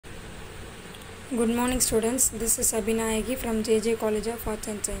Good morning students, this is Abinayaki from JJ College of Arts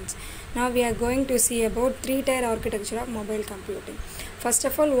and Science. Now we are going to see about three-tier architecture of mobile computing. First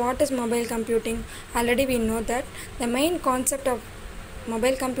of all, what is mobile computing? Already we know that the main concept of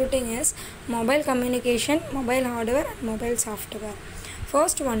mobile computing is mobile communication, mobile hardware and mobile software.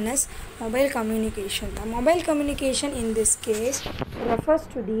 First one is mobile communication. The mobile communication in this case refers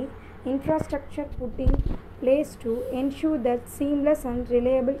to the infrastructure put in place to ensure that seamless and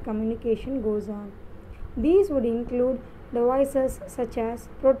reliable communication goes on. These would include devices such as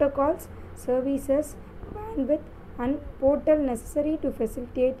protocols, services, bandwidth, and portal necessary to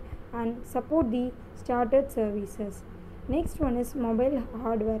facilitate and support the started services. Next one is mobile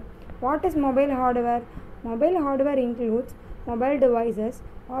hardware. What is mobile hardware? Mobile hardware includes mobile devices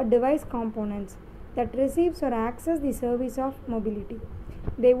or device components that receives or access the service of mobility.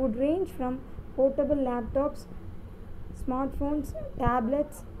 They would range from portable laptops, smartphones,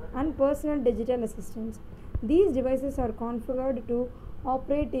 tablets, and personal digital assistants. These devices are configured to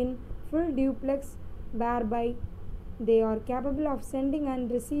operate in full duplex, whereby they are capable of sending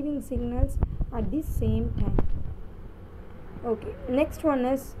and receiving signals at the same time. Okay, next one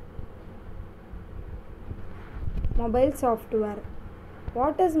is mobile software.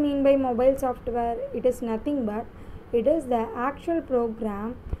 What does mean by mobile software? It is nothing but it is the actual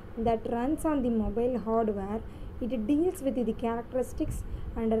program that runs on the mobile hardware. It deals with the characteristics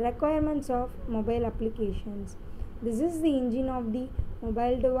and requirements of mobile applications. This is the engine of the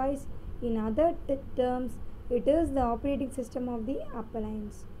mobile device. In other terms, it is the operating system of the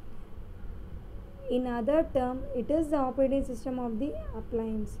appliance.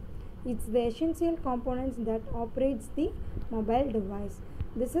 It's the essential components that operates the mobile device.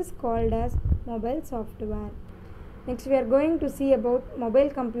 This is called as mobile software. Next we are going to see about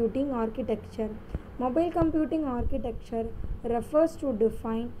mobile computing architecture. Mobile computing architecture refers to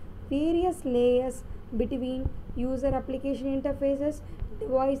define various layers between user application interfaces,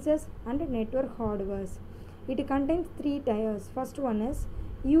 devices and network hardwares. It contains three tiers. First one is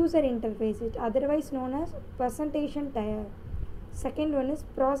user interface, it otherwise known as presentation tier. Second one is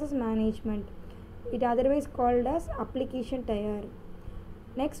process management, it otherwise called as application tier.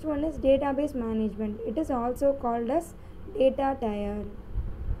 Next one is database management, it is also called as data tier.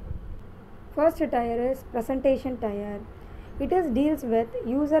 First tier is presentation tier. It deals with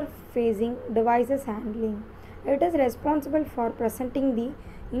user facing devices handling. It is responsible for presenting the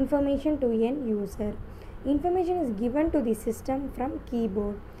information to an user. Information is given to the system from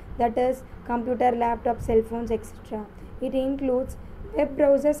keyboard, that is computer, laptop, cell phones, etc. It includes web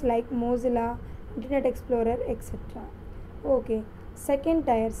browsers like Mozilla, Internet Explorer, etc. Okay. Second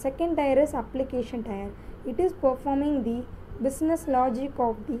tier is application tier. It is performing the business logic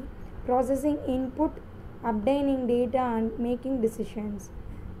of the processing input, obtaining data and making decisions.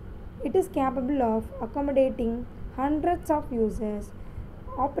 It is capable of accommodating hundreds of users.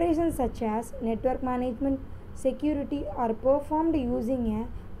 Operations such as network management, security are performed using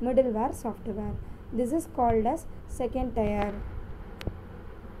a middleware software. This is called as second tier.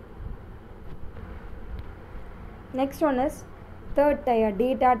 Next one is third tier,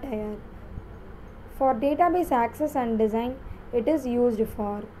 data tier. For database access and design, it is used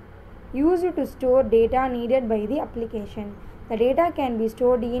to store data needed by the application. The data can be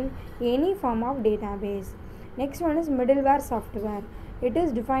stored in any form of database. Next one is middleware software. It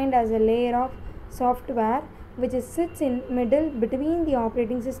is defined as a layer of software which sits in middle between the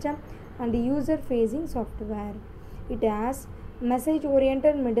operating system and the user facing software. It has message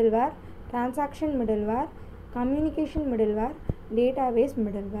oriented middleware, transaction middleware, communication middleware, database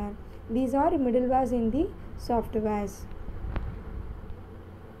middleware. These are middlewares in the softwares.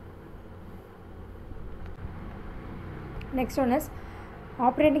 Next one is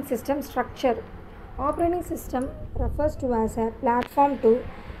operating system structure. Operating system refers to as a platform to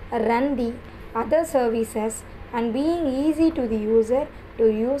run the other services and being easy to the user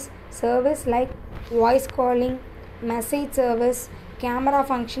to use service like voice calling, message service, camera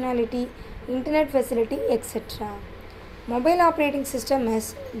functionality, internet facility, etc. Mobile operating system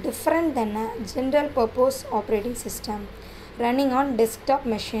is different than a general purpose operating system running on desktop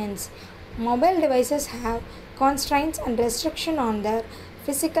machines. Mobile devices have constraints and restriction on their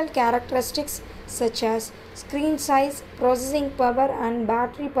physical characteristics such as screen size, processing power and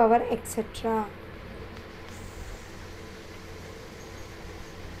battery power, etc.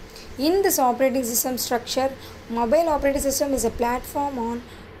 In this operating system structure, mobile operating system is a platform on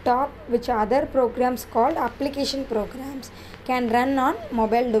top which other programs called application programs can run on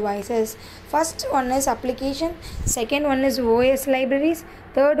mobile devices. First one is application, second one is OS libraries,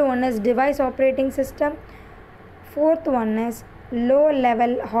 third one is device operating system, fourth one is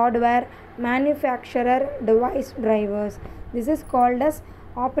low-level hardware manufacturer device drivers. This is called as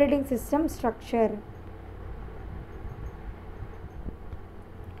operating system structure.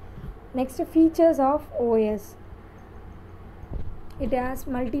 Next, features of OS. It has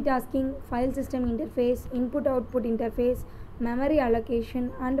multitasking, file system interface, input-output interface, memory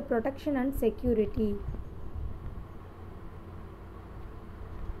allocation, and protection and security.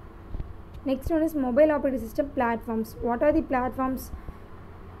 Next one is mobile operating system platforms. What are the platforms?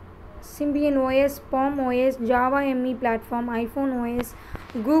 Symbian OS, Palm OS, Java ME platform, iPhone OS,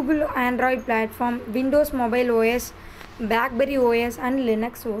 Google Android platform, Windows Mobile OS, BlackBerry OS, and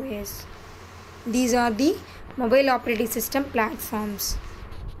Linux OS. These are the mobile operating system platforms.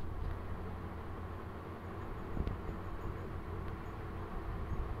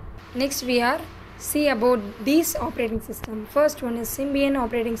 Next we are see about these operating system. First one is Symbian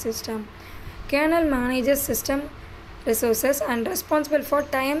operating system. Kernel manages system resources and responsible for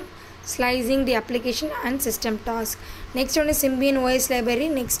time slicing the application and system task. Next one is Symbian OS library.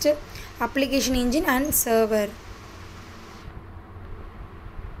 Next, application engine and server.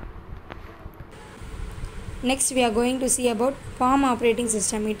 Next we are going to see about Palm operating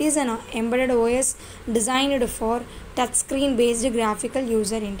system. It is an embedded OS designed for touchscreen based graphical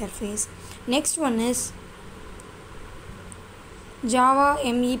user interface. Next one is Java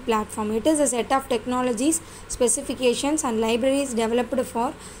ME platform. It is a set of technologies, specifications and libraries developed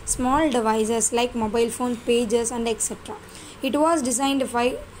for small devices like mobile phones, pages and etc. It was designed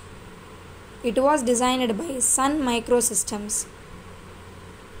by Sun Microsystems.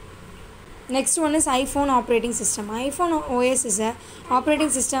 Next one is iPhone operating system. iPhone OS is a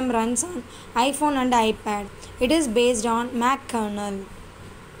operating system runs on iPhone and iPad. It is based on Mac kernel.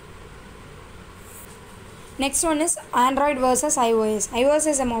 Next one is Android versus iOS. iOS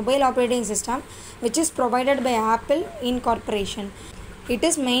is a mobile operating system which is provided by Apple Incorporation. It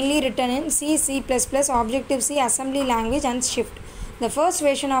is mainly written in C, C++, Objective-C, assembly language and Shift. The first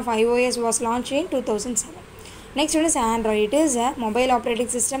version of iOS was launched in 2007. Next one is Android. It is a mobile operating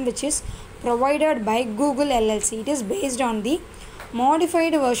system which is provided by Google LLC. It is based on the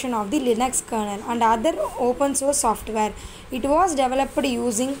modified version of the Linux kernel and other open source software. It was developed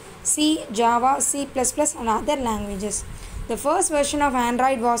using C, Java, C++ and other languages. The first version of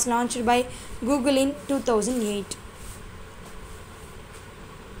Android was launched by Google in 2008.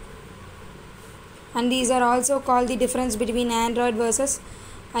 And these are also called the difference between Android versus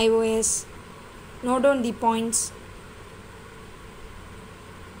iOS. Note down the points.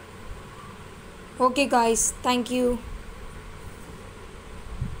 Okay guys, thank you.